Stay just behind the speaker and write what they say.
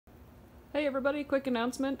Hey everybody, quick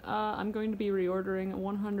announcement. I'm going to be reordering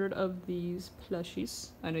 100 of these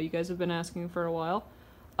plushies. I know you guys have been asking for a while.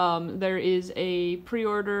 There is a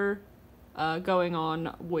pre-order going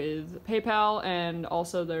on with PayPal, and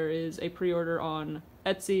also there is a pre-order on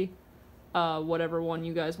Etsy. Whatever one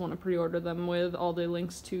you guys want to pre-order them with, all the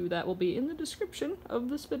links to that will be in the description of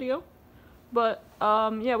this video. But,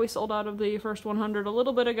 yeah, we sold out of the first 100 a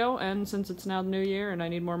little bit ago, and since it's now the new year and I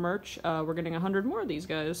need more merch, we're getting 100 more of these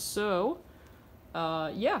guys. So,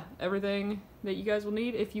 yeah, everything that you guys will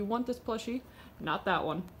need if you want this plushie. Not that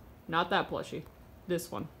one. Not that plushie.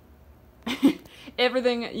 This one.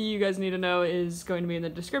 Everything you guys need to know is going to be in the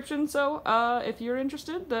description, so, if you're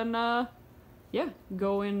interested, then, yeah,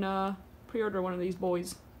 go and, pre-order one of these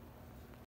boys.